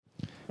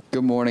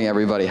Good morning,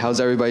 everybody.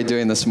 How's everybody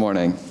doing this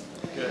morning?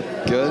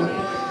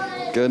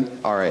 Good? Good?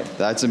 All right,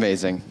 that's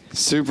amazing.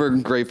 Super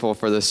grateful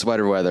for the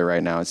sweater weather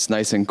right now. It's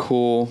nice and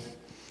cool.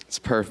 It's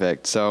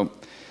perfect. So,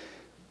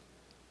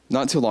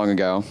 not too long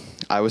ago,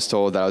 I was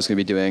told that I was going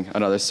to be doing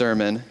another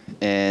sermon,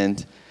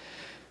 and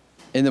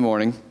in the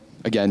morning,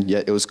 again,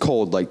 yet it was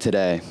cold like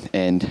today,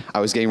 and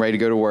I was getting ready to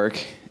go to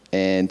work,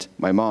 and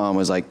my mom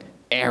was like,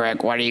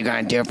 "Erik, what are you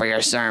going to do for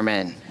your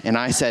sermon?" And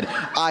I said,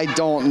 "I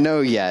don't know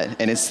yet."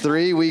 And it's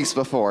 3 weeks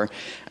before.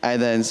 And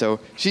then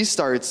so she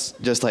starts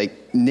just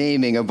like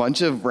naming a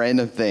bunch of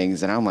random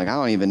things. And I'm like, I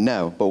don't even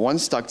know. But one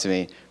stuck to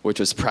me,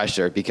 which was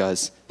pressure,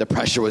 because the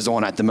pressure was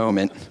on at the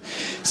moment.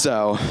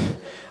 So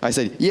I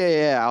said,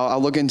 yeah, I'll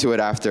look into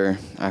it after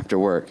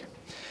work.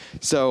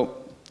 So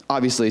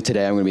obviously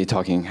today I'm going to be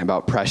talking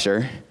about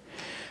pressure,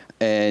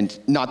 and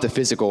not the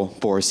physical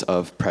force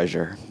of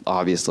pressure,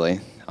 obviously.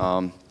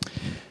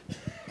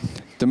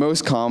 The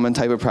most common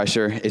type of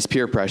pressure is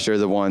peer pressure,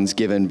 the ones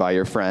given by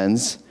your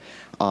friends.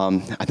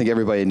 I think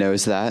everybody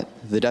knows that.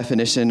 The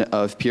definition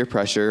of peer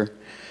pressure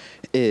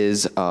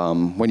is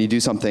when you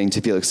do something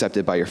to feel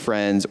accepted by your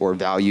friends or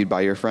valued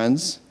by your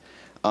friends.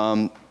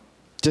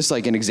 Just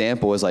like an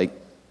example is like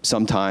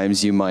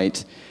sometimes you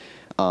might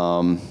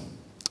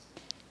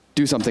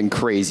do something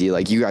crazy.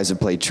 Like you guys have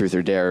played Truth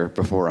or Dare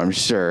before, I'm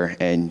sure,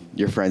 and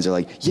your friends are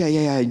like,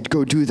 yeah,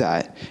 go do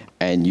that.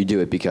 And you do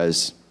it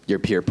because you're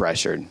peer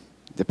pressured.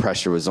 The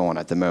pressure was on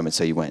at the moment,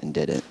 so you went and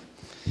did it.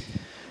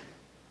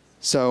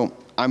 So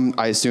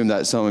I assume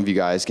that some of you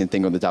guys can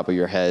think on the top of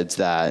your heads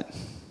that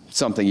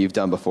something you've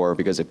done before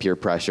because of peer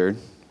pressure.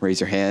 Raise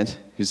your hand.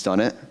 Who's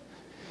done it?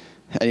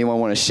 Anyone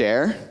want to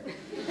share?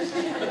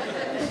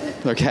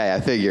 Okay,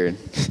 I figured.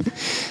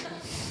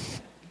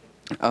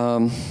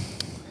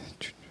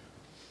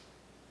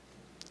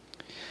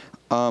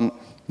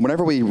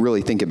 Whenever we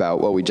really think about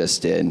what we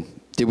just did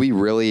we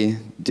really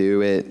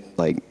do it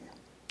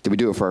did we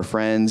do it for our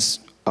friends?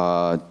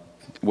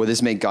 Will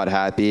this make God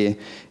happy?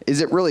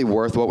 Is it really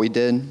worth what we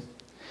did?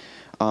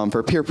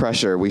 For peer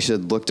pressure, we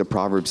should look to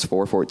Proverbs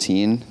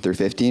 4:14 through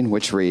 15,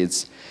 which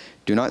reads,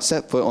 "Do not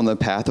set foot on the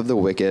path of the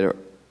wicked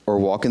or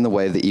walk in the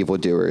way of the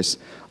evildoers.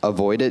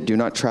 Avoid it, do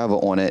not travel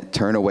on it,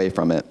 turn away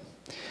from it."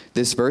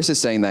 This verse is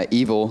saying that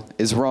evil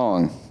is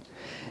wrong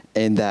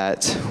and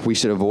that we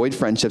should avoid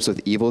friendships with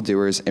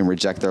evildoers and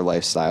reject their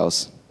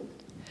lifestyles.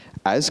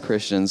 As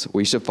Christians,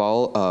 we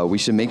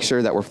should make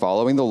sure that we're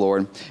following the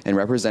Lord and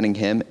representing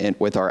Him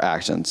with our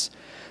actions.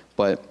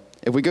 But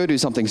if we go do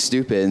something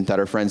stupid that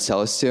our friends tell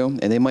us to,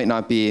 and they might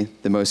not be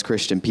the most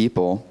Christian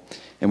people,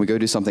 and we go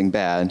do something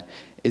bad,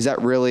 is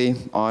that really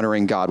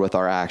honoring God with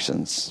our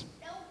actions?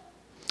 No.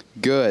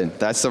 Good.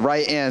 That's the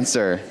right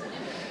answer.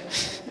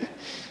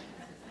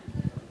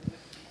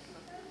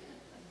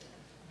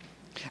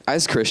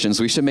 As Christians,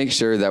 we should make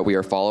sure that we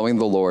are following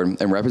the Lord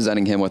and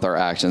representing Him with our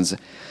actions,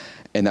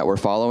 and that we're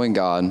following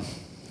God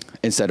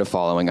instead of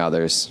following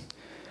others.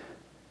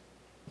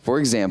 For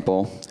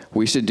example,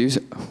 we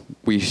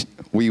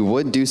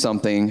would do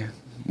something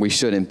we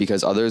shouldn't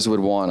because others would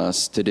want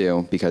us to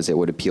do because it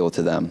would appeal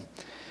to them.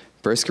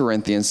 1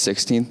 Corinthians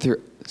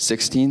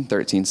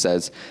 16:13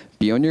 says,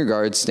 "Be on your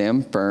guard,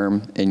 stand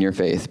firm in your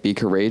faith. Be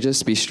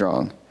courageous, be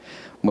strong."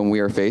 When we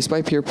are faced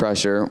by peer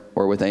pressure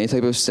or with any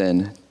type of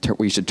sin,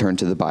 we should turn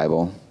to the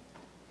Bible.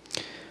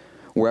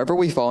 Wherever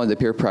we fall into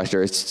peer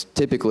pressure, it's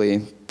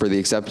typically for the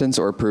acceptance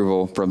or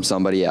approval from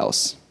somebody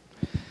else.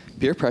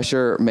 Peer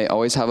pressure may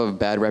always have a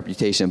bad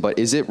reputation, but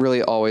is it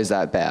really always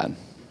that bad?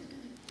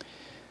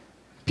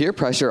 Peer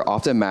pressure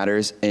often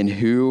matters in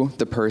who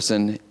the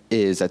person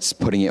is that's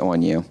putting it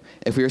on you.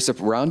 If we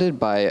surround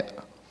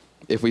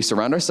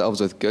ourselves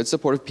with good,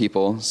 supportive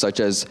people, such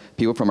as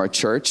people from our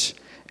church,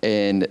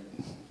 and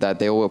that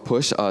they will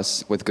push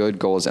us with good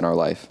goals in our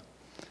life.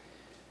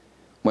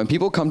 When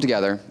people come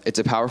together, it's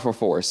a powerful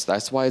force.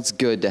 That's why it's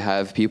good to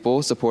have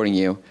people supporting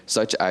you,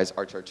 such as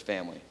our church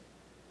family.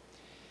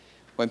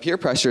 When peer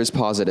pressure is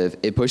positive,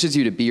 it pushes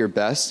you to be your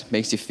best,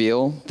 makes you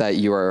feel that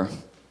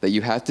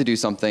you have to do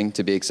something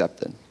to be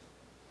accepted.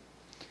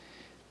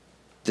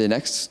 The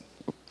next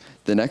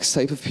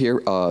type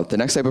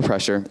of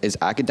pressure is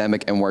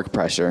academic and work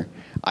pressure.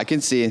 I can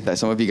see that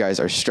some of you guys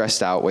are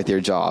stressed out with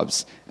your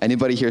jobs.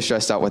 Anybody here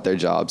stressed out with their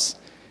jobs?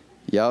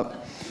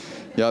 Yep.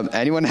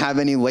 Anyone have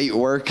any late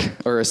work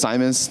or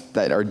assignments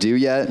that are due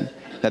yet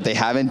that they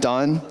haven't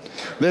done?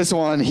 This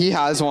one, he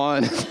has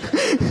one.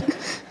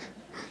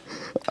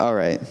 All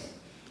right.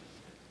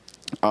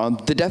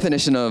 The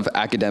definition of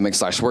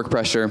academic/work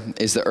pressure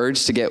is the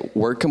urge to get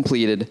work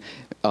completed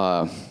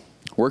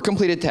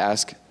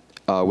task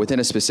within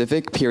a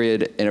specific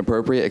period and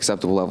appropriate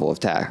acceptable level of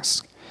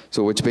task.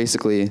 So which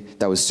basically,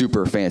 that was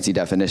super fancy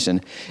definition.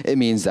 It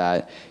means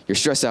that you're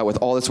stressed out with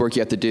all this work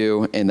you have to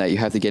do and that you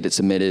have to get it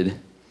submitted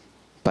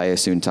by a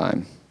soon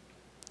time.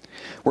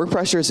 Work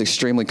pressure is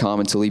extremely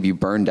common to leave you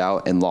burned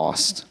out and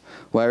lost.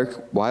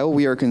 While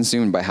we are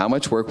consumed by how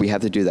much work we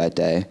have to do that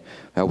day,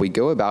 we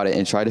go about it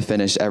and try to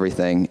finish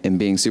everything and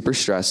being super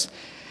stressed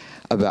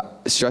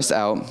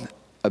out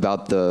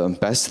about the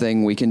best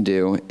thing we can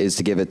do is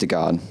to give it to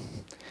God.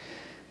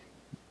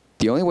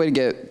 The only way to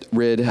get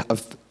rid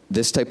of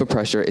this type of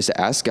pressure is to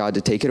ask God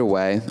to take it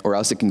away, or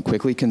else it can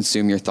quickly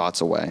consume your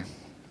thoughts away.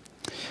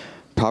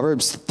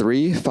 Proverbs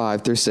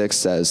 3:5-6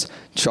 says,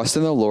 "Trust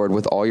in the Lord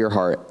with all your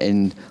heart,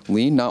 and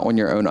lean not on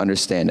your own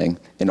understanding.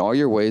 In all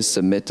your ways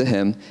submit to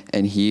him,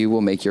 and he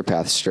will make your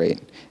path straight."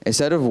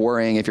 Instead of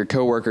worrying if your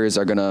coworkers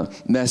are going to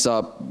mess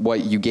up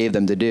what you gave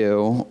them to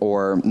do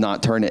or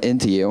not turn it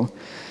into you,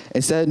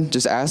 instead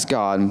just ask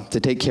God to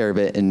take care of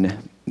it and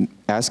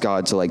ask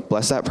God to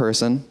bless that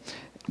person,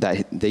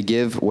 that they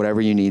give whatever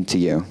you need to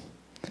you.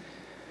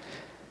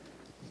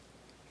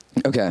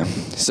 Okay,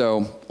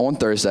 so on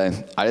Thursday,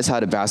 I just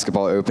had a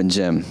basketball open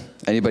gym.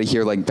 Anybody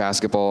here like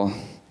basketball?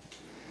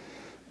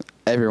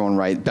 Everyone,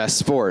 right? Best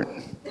sport,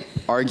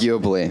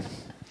 arguably.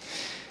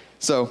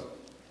 So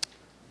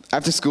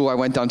after school, I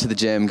went down to the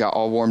gym, got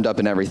all warmed up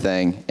and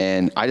everything,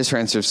 and I just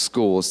transferred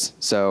schools.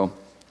 So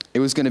it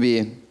was going to be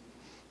an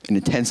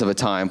intense of a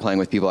time playing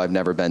with people I've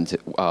never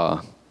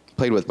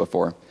played with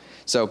before.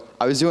 So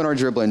I was doing our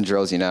dribbling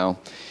drills, you know,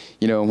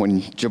 when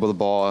you dribble the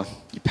ball,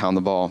 you pound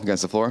the ball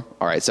against the floor.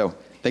 All right, so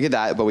think of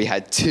that, but we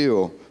had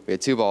two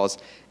balls,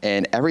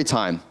 and every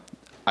time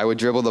I would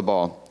dribble the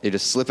ball, it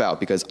just slip out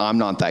because I'm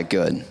not that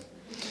good.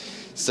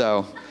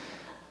 So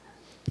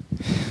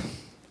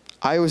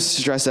I was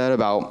stressed out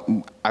about,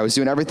 I was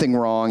doing everything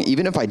wrong.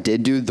 Even if I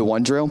did do the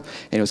one drill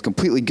and it was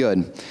completely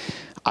good,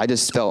 I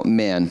just felt,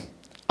 man,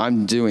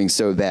 I'm doing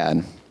so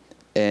bad.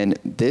 And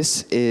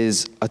this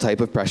is a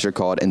type of pressure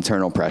called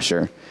internal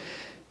pressure.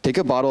 Take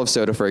a bottle of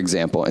soda, for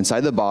example.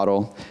 Inside the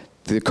bottle,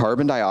 the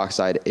carbon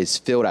dioxide is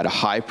filled at a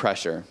high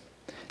pressure.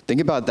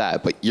 Think about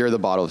that, but you're the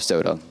bottle of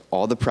soda.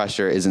 All the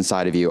pressure is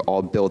inside of you,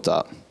 all built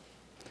up.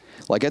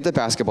 Like at the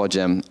basketball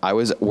gym, I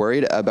was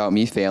worried about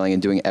me failing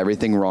and doing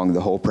everything wrong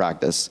the whole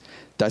practice.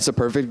 That's a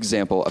perfect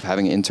example of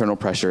having internal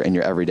pressure in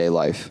your everyday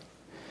life.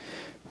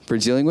 For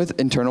dealing with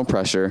internal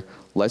pressure,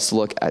 let's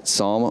look at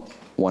Psalm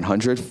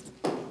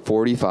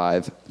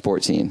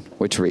 145:14,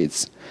 which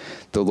reads,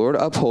 "The Lord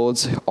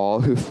upholds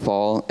all who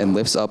fall and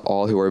lifts up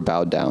all who are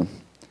bowed down."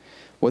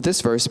 What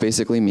this verse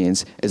basically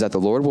means is that the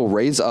Lord will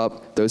raise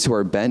up those who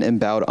are bent and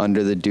bowed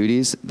under the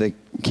duties, the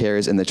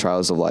cares, and the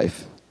trials of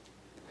life.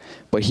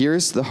 But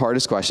here's the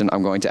hardest question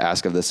I'm going to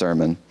ask of this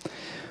sermon.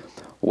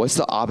 What's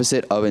the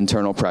opposite of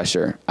internal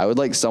pressure? I would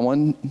like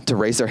someone to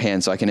raise their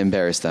hand so I can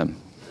embarrass them,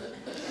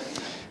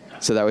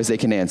 so that way they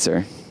can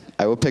answer.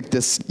 I will pick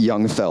this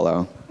young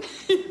fellow.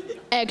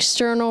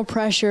 External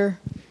pressure.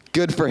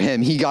 Good for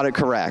him. He got it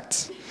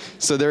correct.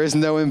 So there is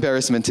no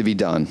embarrassment to be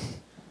done.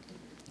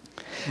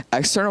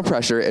 External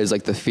pressure is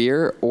like the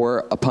fear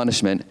or a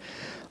punishment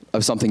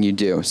of something you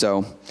do.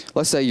 So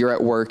let's say you're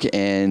at work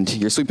and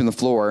you're sweeping the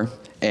floor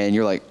and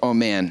you're like, oh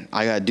man,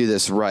 I gotta do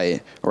this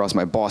right or else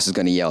my boss is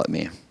gonna yell at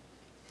me.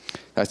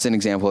 That's an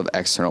example of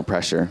external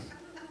pressure.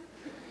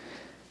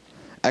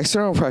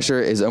 External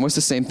pressure is almost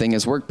the same thing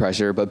as work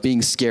pressure, but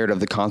being scared of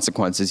the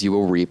consequences you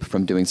will reap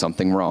from doing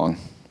something wrong.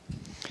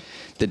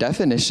 The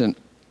definition,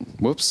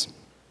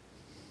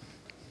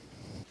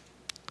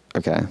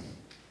 Okay.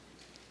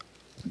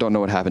 Don't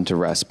know what happened to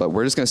rest, but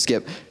we're just going to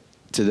skip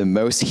to the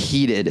most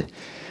heated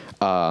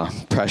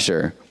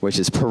pressure, which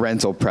is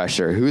parental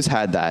pressure. Who's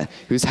had that?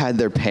 Who's had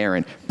their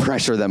parent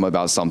pressure them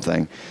about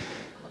something?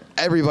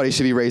 Everybody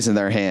should be raising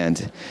their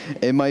hand.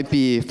 It might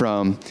be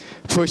from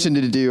pushing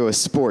to do a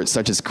sport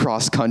such as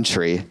cross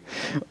country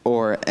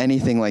or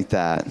anything like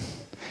that.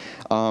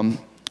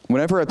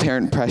 Whenever a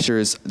parent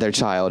pressures their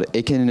child,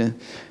 it can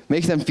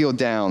make them feel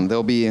down.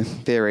 They'll be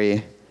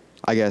very,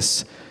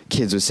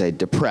 kids would say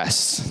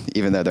depressed,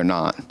 even though they're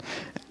not.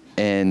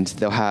 And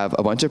they'll have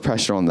a bunch of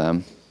pressure on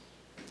them.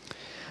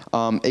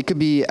 It could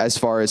be as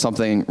far as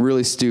something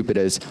really stupid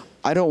as,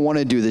 I don't want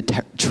to do the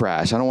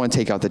trash. I don't want to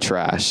take out the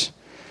trash.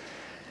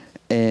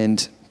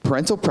 And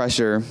parental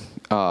pressure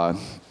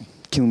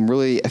can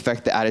really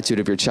affect the attitude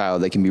of your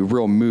child. They can be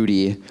real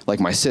moody, like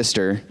my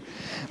sister,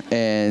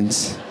 and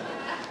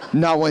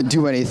not want to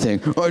do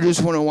anything. Oh, I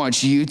just want to watch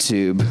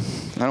YouTube.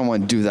 I don't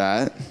want to do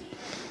that.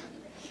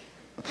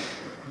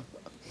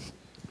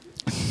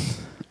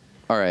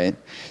 All right.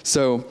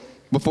 So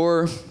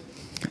before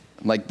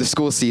the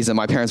school season,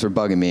 my parents were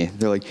bugging me.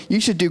 They're like, you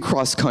should do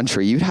cross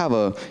country. You have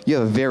a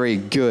very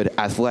good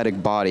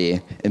athletic body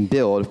and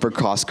build for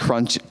cross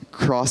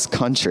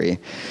country,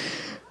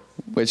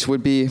 which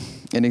would be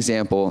an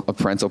example of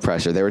parental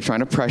pressure. They were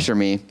trying to pressure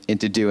me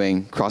into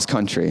doing cross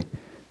country,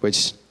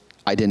 which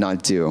I did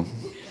not do.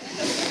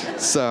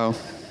 So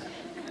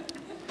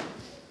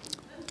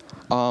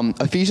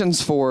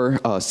Ephesians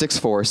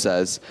 6:4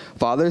 says,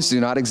 "Fathers, do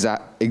not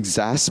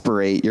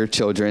exasperate your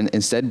children.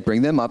 Instead,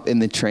 bring them up in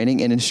the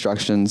training and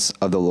instructions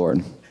of the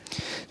Lord."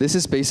 This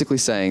is basically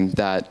saying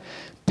that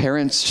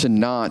parents should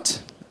not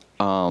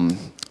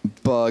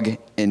bug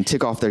and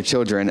tick off their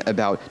children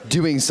about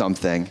doing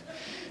something,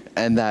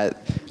 and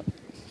that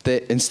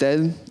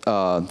instead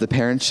the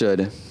parent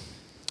should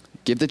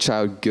give the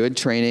child good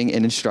training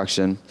and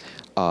instruction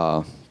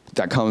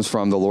that comes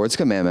from the Lord's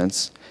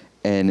commandments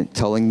and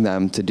telling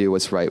them to do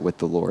what's right with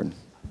the Lord.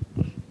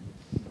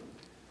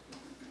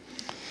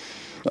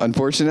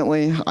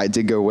 Unfortunately, I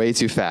did go way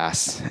too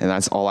fast, and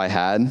that's all I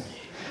had.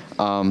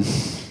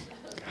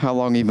 How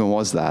long even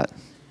was that?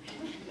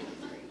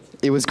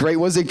 It was great.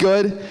 Was it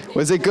good?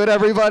 Was it good,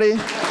 everybody?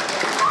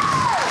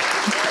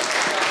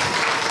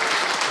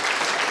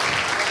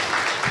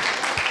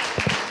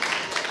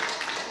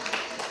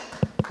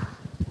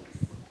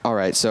 All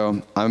right,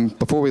 so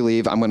before we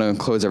leave, I'm going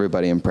to close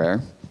everybody in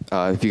prayer.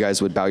 If you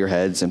guys would bow your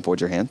heads and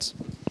fold your hands.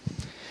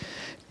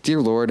 Dear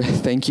Lord,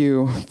 thank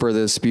you for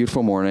this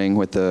beautiful morning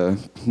with the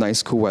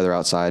nice, cool weather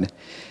outside.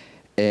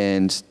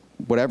 And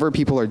whatever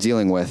people are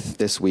dealing with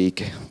this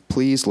week,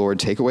 please, Lord,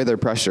 take away their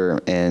pressure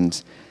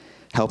and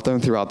help them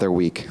throughout their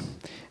week.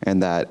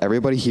 And that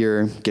everybody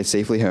here gets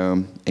safely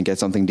home and gets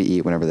something to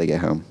eat whenever they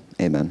get home.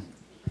 Amen.